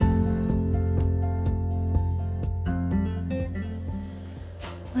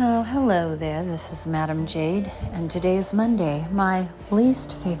Well, hello there. This is Madam Jade, and today is Monday, my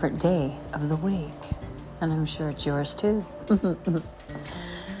least favorite day of the week. And I'm sure it's yours too.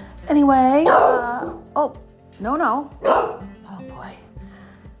 Anyway, no. Oh boy.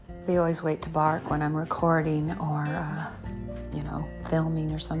 They always wait to bark when I'm recording or,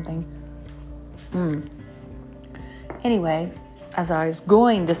 filming or something. Anyway, as I was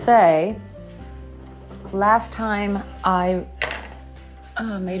going to say, last time I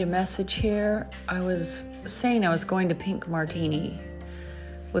made a message here. I was saying I was going to Pink Martini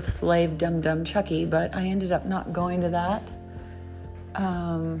with Slave Dum Dum Chucky, but I ended up not going to that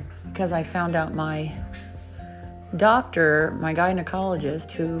because I found out my doctor, my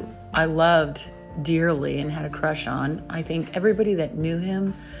gynecologist, who I loved dearly and had a crush on. I think everybody that knew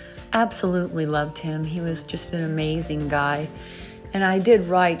him absolutely loved him. He was just an amazing guy. And I did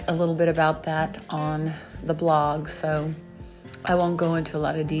write a little bit about that on the blog, so I won't go into a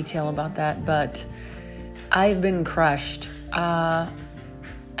lot of detail about that, but I've been crushed. I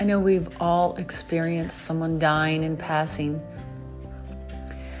know we've all experienced someone dying and passing.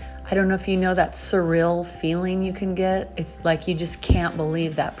 I don't know if you know that surreal feeling you can get. It's like you just can't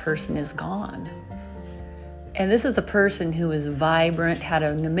believe that person is gone. And this is a person who was vibrant, had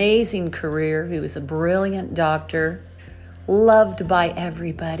an amazing career, who was a brilliant doctor, loved by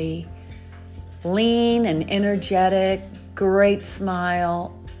everybody, lean and energetic, great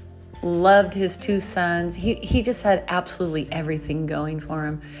smile, loved his two sons. He just had absolutely everything going for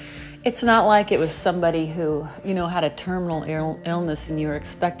him. It's not like it was somebody who, had a terminal illness and you were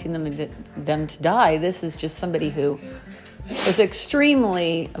expecting them to die. This is just somebody who was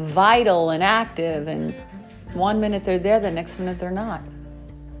extremely vital and active, and one minute they're there, the next minute they're not.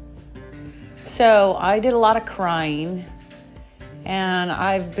 So I did a lot of crying, and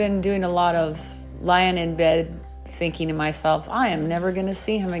I've been doing a lot of lying in bed thinking to myself, I am never going to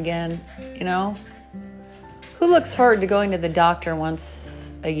see him again, Who looks forward to going to the doctor once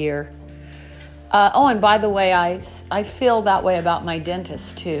a year? And by the way, I feel that way about my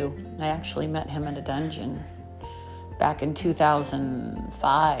dentist too. I actually met him in a dungeon back in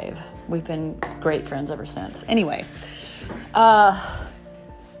 2005. We've been great friends ever since. Anyway,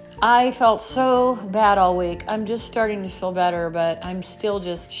 I felt so bad all week. I'm just starting to feel better, but I'm still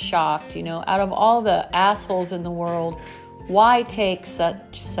just shocked. Out of all the assholes in the world, why take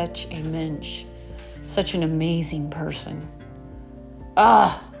such a mensch, such an amazing person?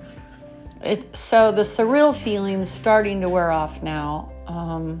 So the surreal feeling's starting to wear off now.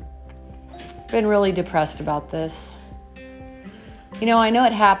 Been really depressed about this. I know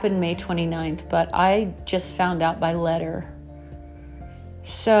it happened May 29th, but I just found out by letter.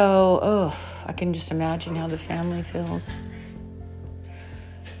 So, I can just imagine how the family feels.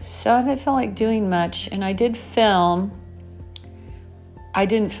 So I didn't feel like doing much, and I did film. I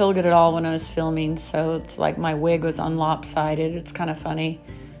didn't feel good at all when I was filming, so it's like my wig was lopsided. It's kind of funny,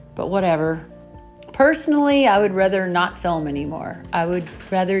 but whatever. Personally, I would rather not film anymore. I would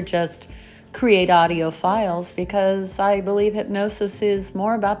rather just create audio files because I believe hypnosis is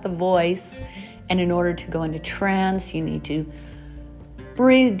more about the voice, and in order to go into trance, you need to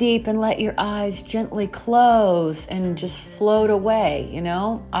breathe deep and let your eyes gently close and just float away,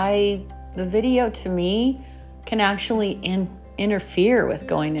 The video to me can actually interfere with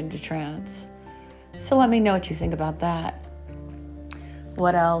going into trance. So let me know what you think about that.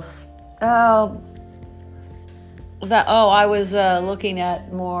 What else? I was looking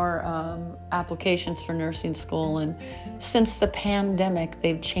at more applications for nursing school, and since the pandemic,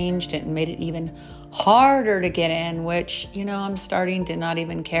 they've changed it and made it even harder to get in, which, I'm starting to not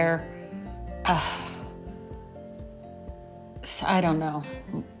even care. I don't know.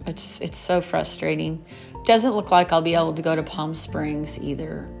 It's so frustrating. Doesn't look like I'll be able to go to Palm Springs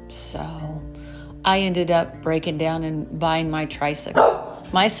either. So I ended up breaking down and buying my tricycle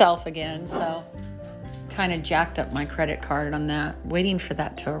myself again. So kind of jacked up my credit card on that, waiting for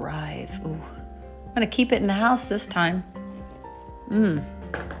that to arrive. Ooh. I'm going to keep it in the house this time.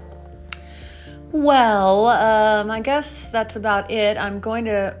 Well, I guess that's about it. I'm going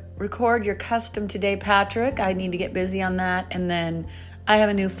to record your custom today, Patrick. I need to get busy on that. And then I have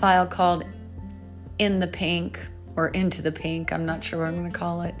a new file called In the Pink or Into the Pink. I'm not sure what I'm going to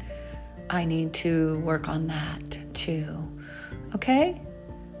call it. I need to work on that too. Okay?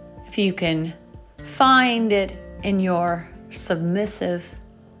 If you can find it in your submissive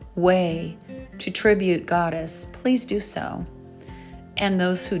way to tribute Goddess, please do so. And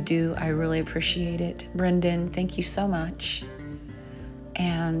those who do, I really appreciate it. Brendan, thank you so much.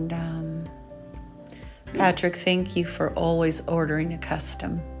 And Patrick, thank you for always ordering a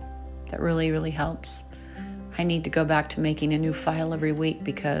custom. That really, really helps. I need to go back to making a new file every week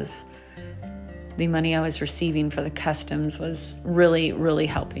because the money I was receiving for the customs was really, really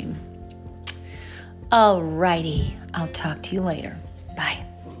helping. Alrighty, I'll talk to you later. Bye.